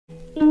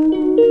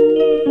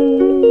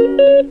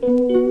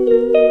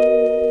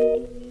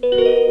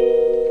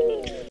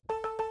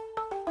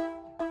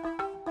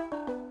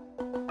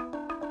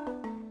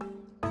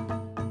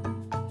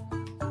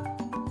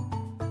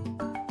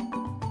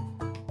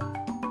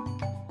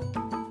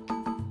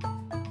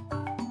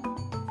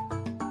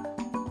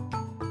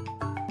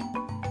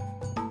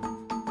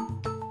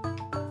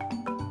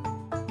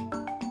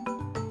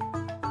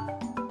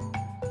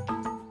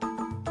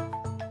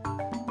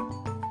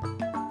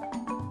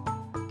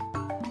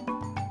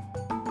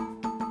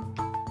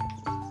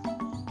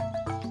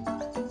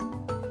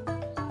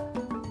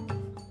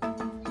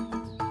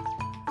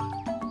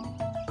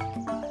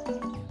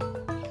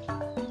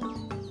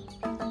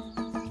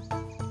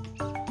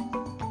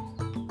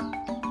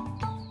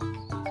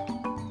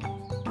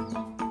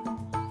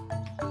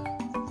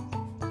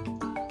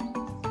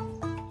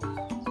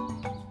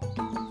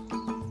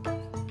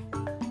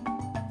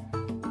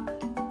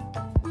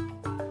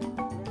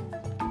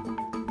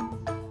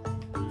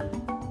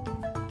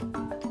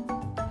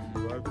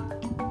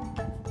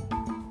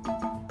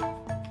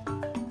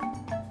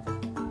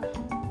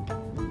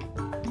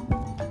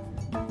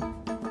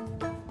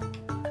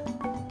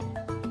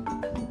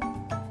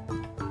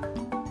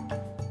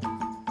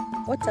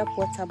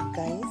What's up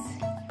guys,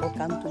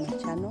 welcome to my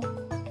channel.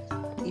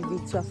 If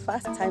it's your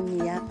first time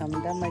here, I'm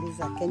Damaris,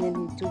 a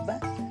Kenyan YouTuber,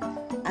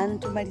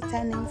 and to my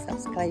returning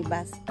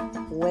subscribers,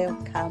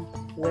 welcome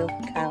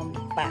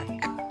back.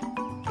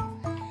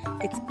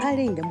 It's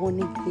early in the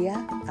morning here,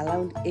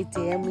 around 8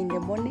 a.m. in the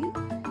morning,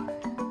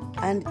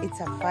 and it's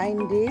a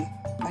fine day,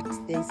 but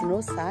there's no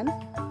sun.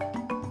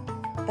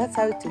 That's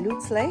how it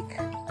looks like,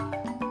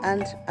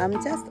 and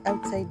I'm just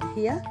outside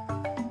here,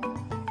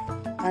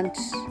 and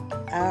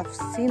I've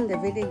seen the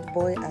village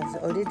boy has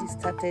already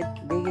started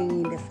digging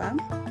in the farm.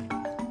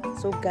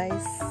 So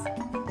guys,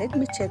 let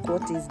me check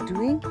what he's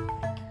doing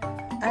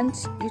and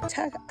you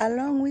tag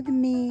along with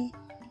me.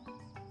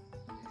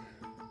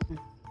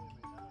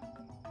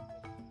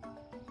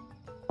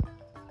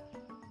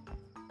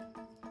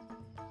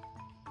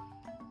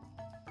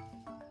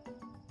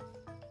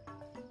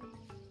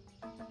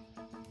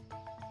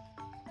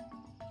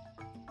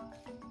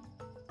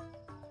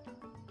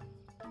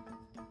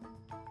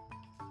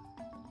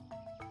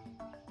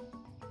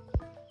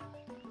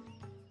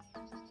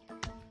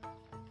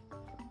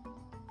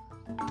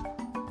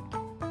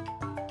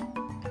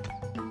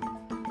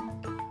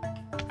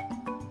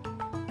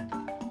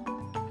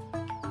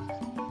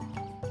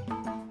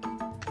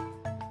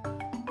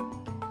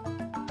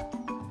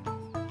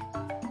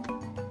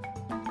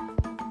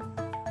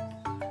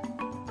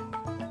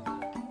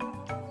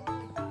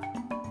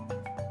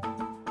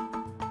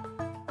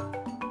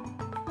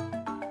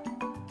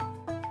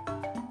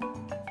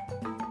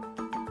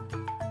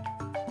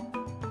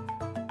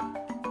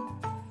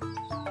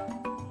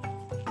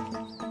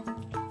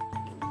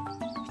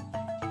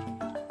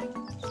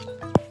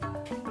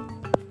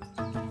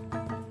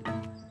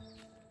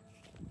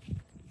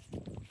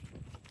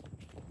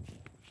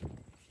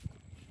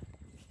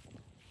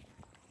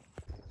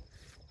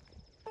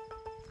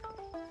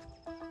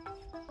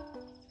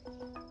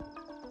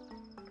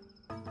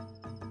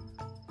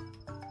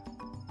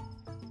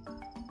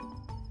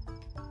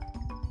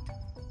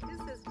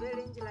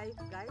 Village life,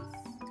 guys.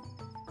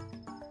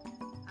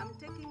 I'm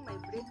taking my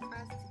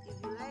breakfast. If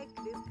you like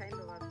this kind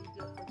of a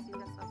video,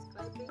 consider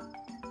subscribing,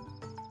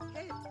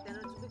 hit the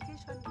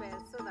notification bell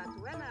so that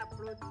when I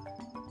upload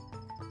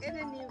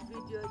any new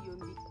video,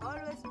 you'll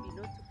always be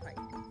notified.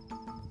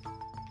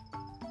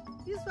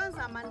 These ones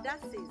are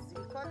mandasis.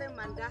 We call them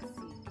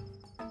mandasi.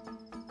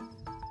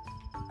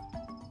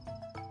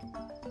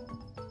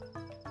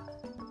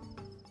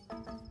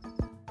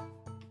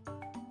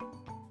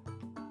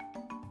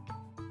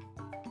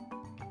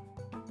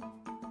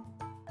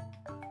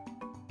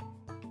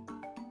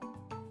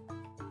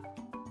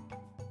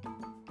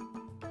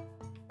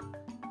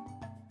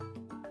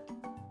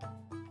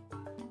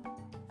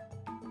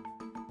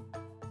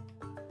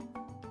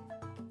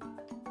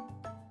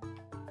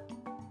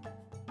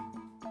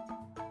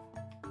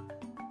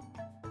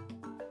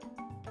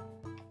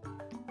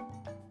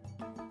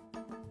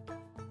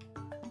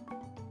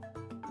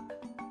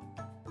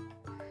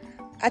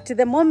 At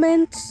the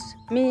moment,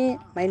 me,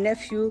 my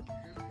nephew,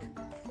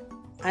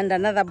 and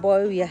another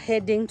boy, we are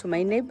heading to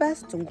my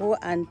neighbors to go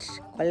and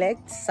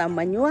collect some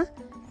manure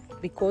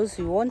because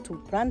we want to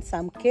plant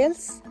some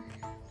kales.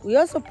 We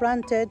also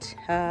planted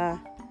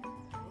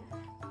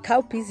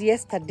cowpeas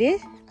yesterday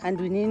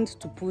and we need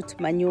to put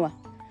manure.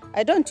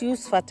 I don't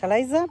use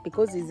fertilizer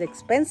because it's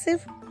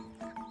expensive,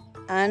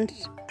 and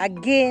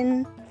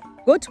again,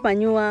 goat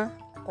manure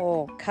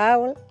or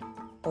cow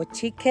or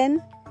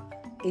chicken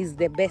is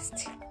the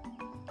best.